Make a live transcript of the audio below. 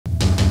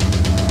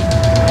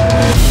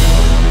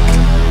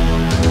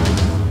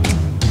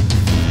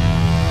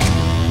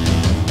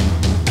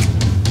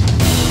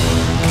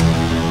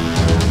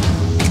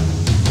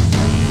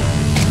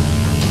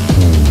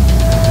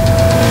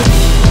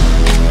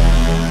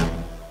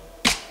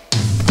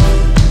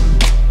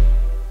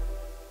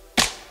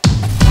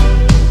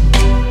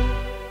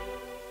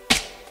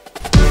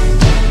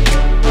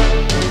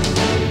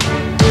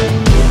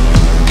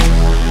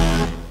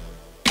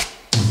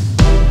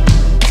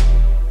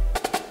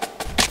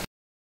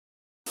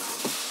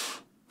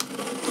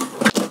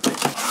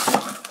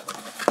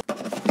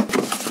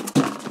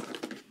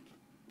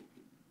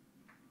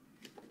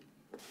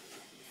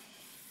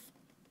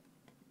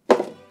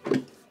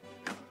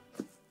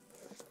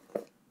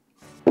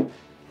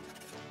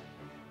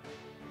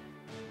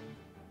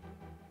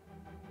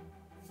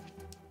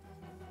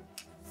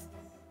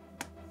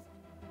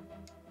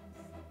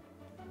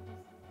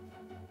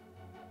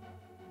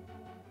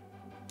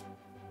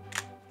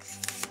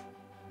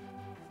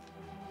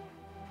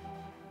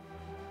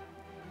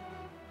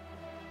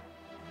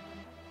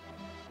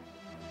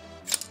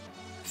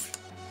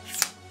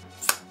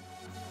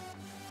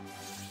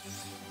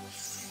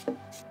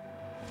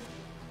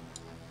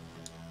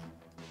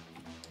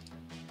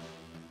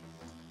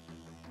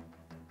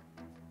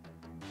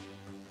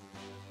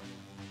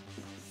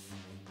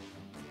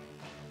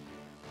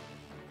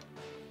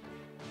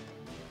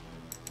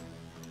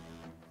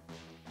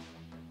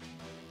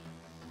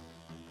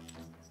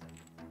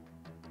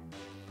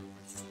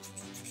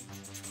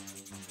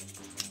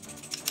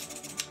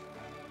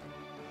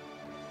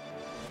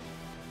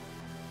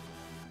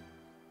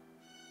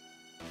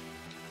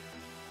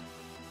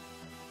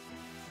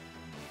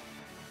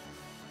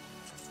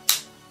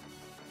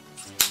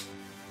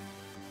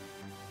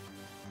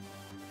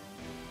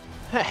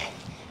Hey,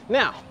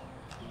 now,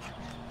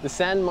 the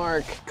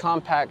Sandmarc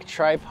compact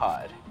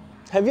tripod.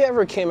 Have you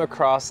ever came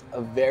across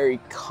a very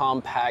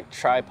compact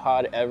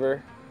tripod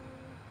ever?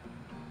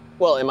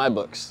 Well, in my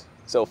books,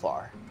 so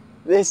far.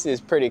 This is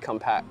pretty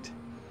compact.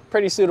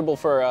 Pretty suitable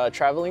for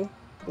traveling.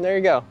 And there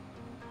you go.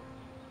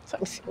 So,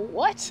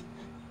 what?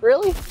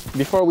 Really?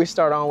 Before we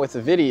start on with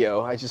the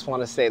video, I just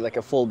want to say like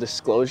a full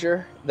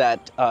disclosure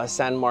that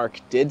Sandmarc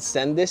did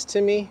send this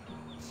to me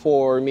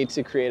for me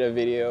to create a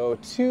video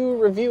to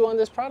review on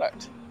this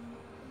product.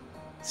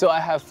 So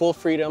I have full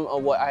freedom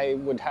of what I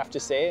would have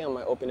to say on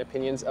my open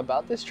opinions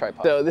about this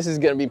tripod. So this is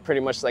gonna be pretty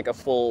much like a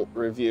full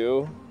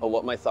review of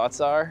what my thoughts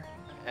are.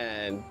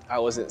 And I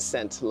wasn't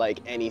sent like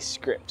any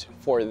script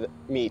for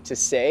me to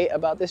say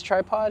about this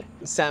tripod.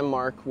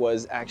 Sandmarc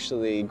was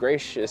actually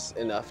gracious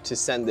enough to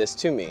send this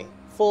to me.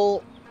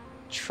 Full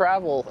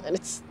travel, and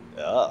it's,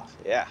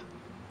 yeah,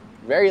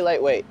 very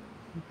lightweight.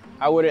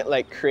 I wouldn't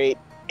like create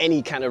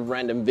any kind of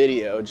random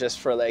video just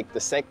for like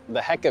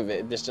the heck of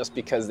it, just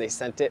because they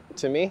sent it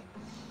to me.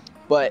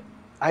 But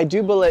I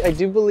do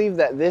believe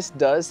that this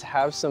does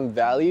have some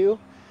value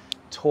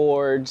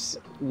towards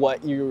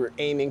what you're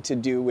aiming to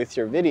do with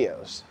your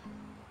videos,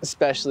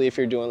 especially if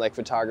you're doing like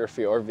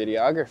photography or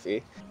videography.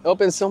 It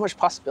opens so much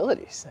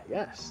possibilities, I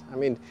guess. I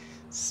mean,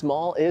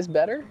 small is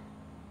better.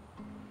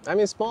 I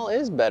mean, small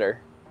is better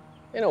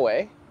in a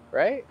way,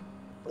 right?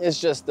 It's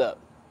just the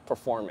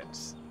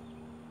performance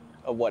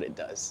of what it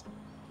does.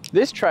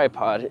 This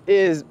tripod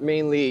is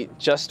mainly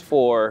just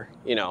for,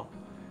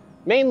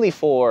 mainly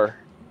for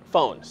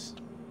phones,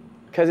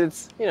 because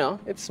it's,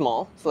 it's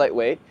small, it's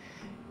lightweight.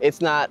 It's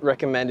not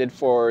recommended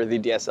for the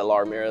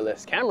DSLR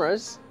mirrorless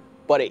cameras,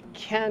 but it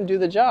can do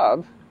the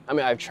job. I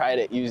mean, I've tried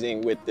it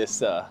using with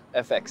this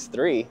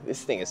FX3.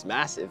 This thing is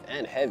massive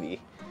and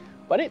heavy,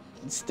 but it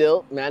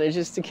still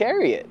manages to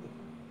carry it,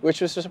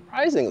 which was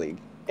surprisingly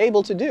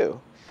able to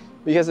do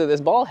because of this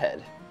ball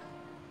head.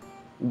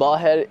 Ball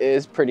head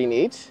is pretty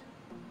neat,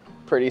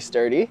 pretty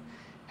sturdy,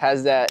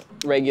 has that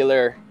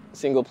regular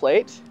single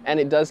plate, and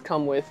it does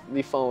come with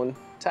the phone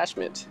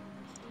attachment.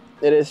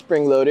 It is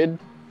spring-loaded,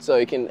 so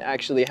you can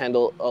actually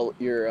handle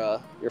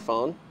your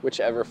phone,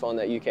 whichever phone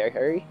that you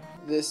carry.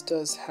 This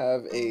does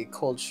have a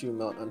cold shoe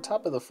mount on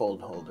top of the phone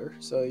holder,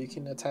 so you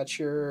can attach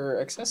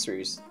your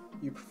accessories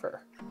you prefer.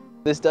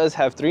 This does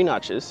have 3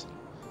 notches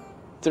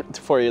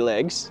for your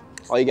legs.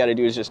 All you gotta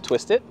do is just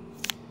twist it,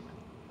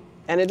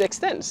 and it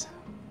extends.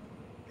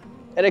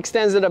 It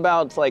extends at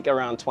about like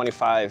around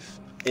 25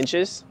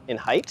 inches in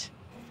height.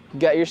 You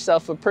got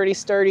yourself a pretty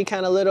sturdy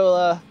kind of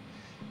little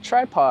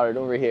tripod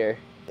over here.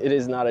 It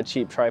is not a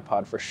cheap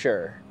tripod for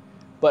sure.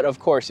 But of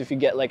course, if you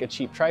get like a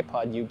cheap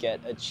tripod, you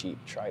get a cheap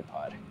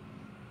tripod.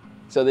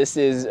 So this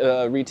is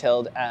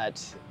retailed at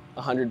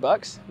 $100,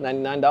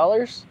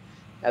 $99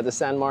 at the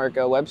Sandmarc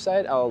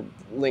website. I'll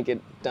link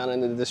it down in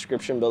the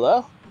description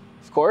below,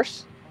 of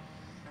course.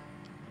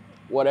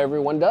 What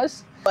everyone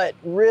does. What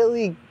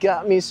really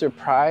got me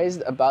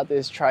surprised about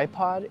this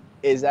tripod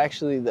is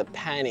actually the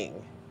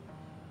panning.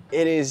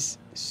 It is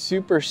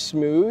super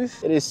smooth.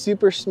 It is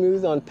super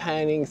smooth on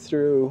panning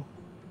through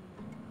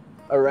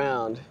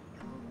around.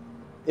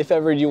 If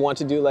ever you want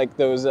to do like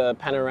those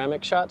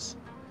panoramic shots,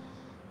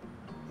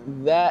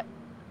 that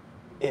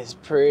is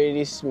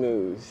pretty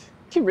smooth.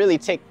 You can really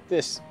take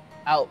this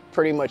out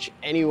pretty much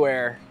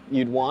anywhere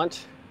you'd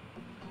want.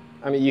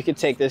 I mean, you could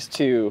take this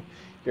to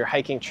your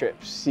hiking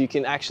trips. You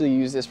can actually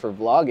use this for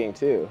vlogging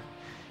too.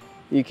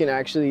 You can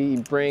actually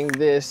bring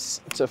this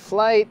to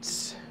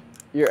flights,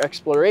 your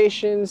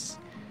explorations,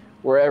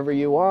 wherever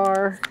you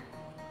are,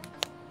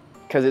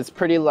 because it's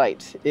pretty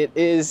light. It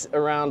is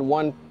around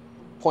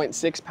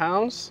 1.6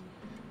 pounds,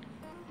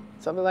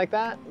 something like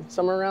that,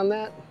 somewhere around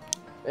that.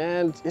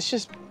 And it's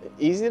just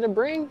easy to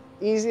bring,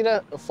 easy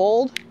to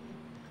fold.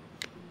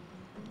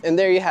 And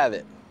there you have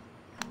it.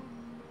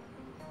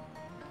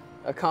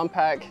 A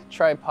compact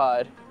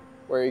tripod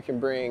where you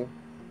can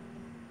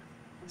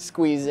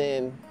squeeze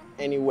in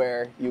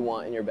anywhere you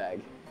want in your bag.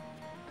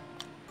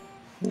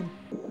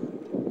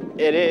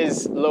 It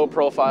is low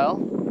profile.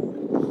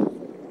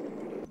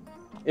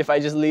 If I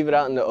just leave it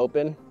out in the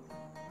open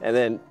and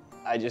then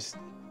I just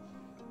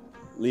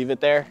leave it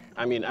there,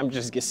 I mean, I'm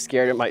just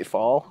scared it might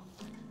fall.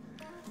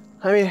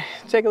 I mean,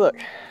 take a look.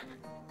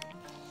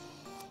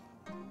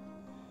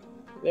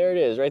 There it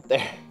is, right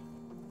there.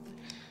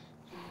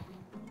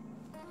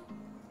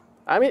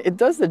 I mean, it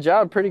does the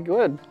job pretty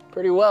good,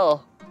 pretty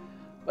well.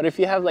 But if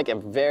you have like a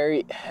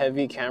very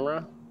heavy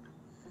camera,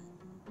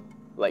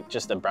 like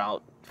just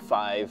about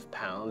 5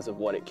 pounds of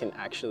what it can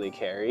actually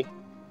carry,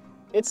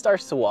 it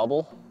starts to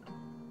wobble.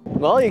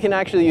 Well, you can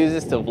actually use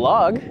this to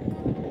vlog.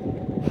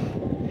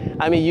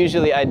 I mean,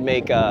 usually I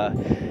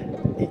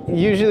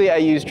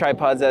use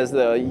tripods as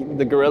the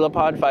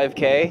GorillaPod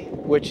 5K,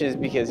 which is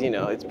because,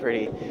 it's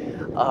pretty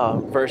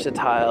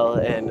versatile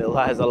and it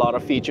has a lot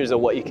of features of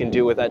what you can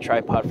do with that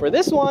tripod. For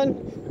this one,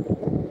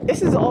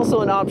 this is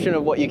also an option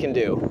of what you can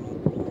do.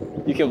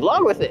 You can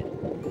vlog with it.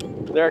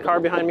 Is there a car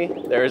behind me?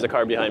 There is a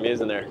car behind me,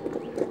 isn't there?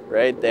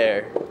 Right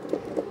there.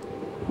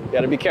 You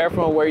gotta be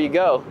careful where you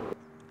go.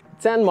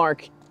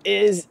 Sandmarc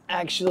is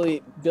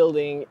actually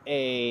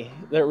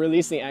they're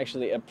releasing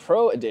actually a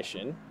pro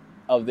edition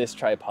of this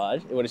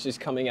tripod, which is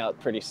coming out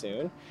pretty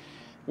soon.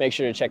 Make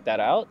sure to check that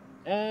out.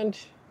 And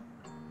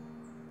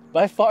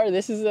by far,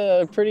 this is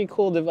a pretty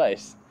cool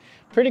device,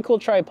 pretty cool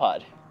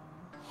tripod.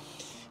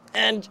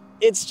 And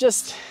it's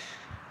just,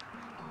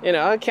 you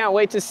know, I can't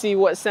wait to see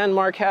what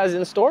Sandmarc has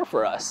in store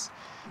for us,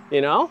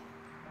 you know?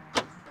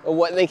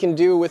 What they can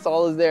do with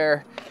all of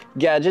their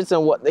gadgets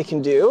and what they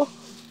can do.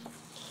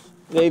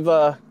 They've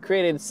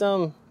created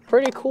some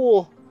pretty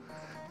cool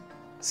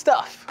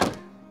stuff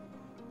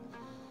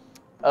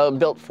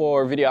built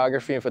for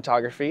videography and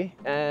photography,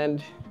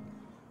 and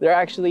they're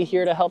actually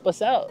here to help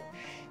us out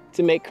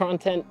to make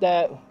content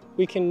that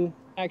we can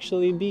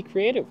actually be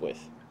creative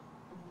with.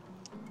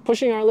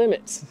 Pushing our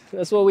limits,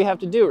 that's what we have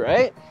to do,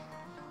 right?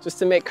 Just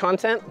to make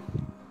content.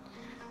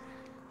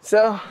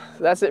 So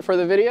that's it for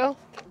the video.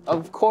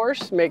 Of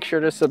course, make sure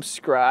to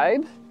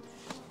subscribe,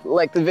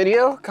 like the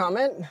video,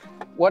 comment.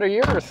 What are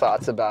your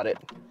thoughts about it?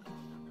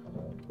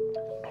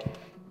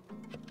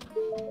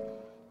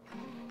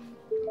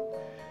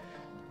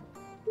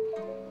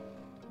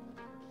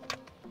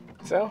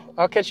 So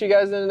I'll catch you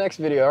guys in the next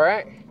video, all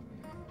right?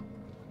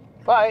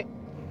 Bye.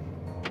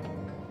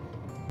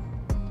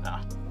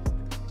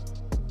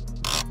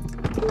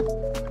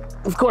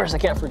 Of course, I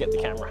can't forget the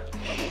camera.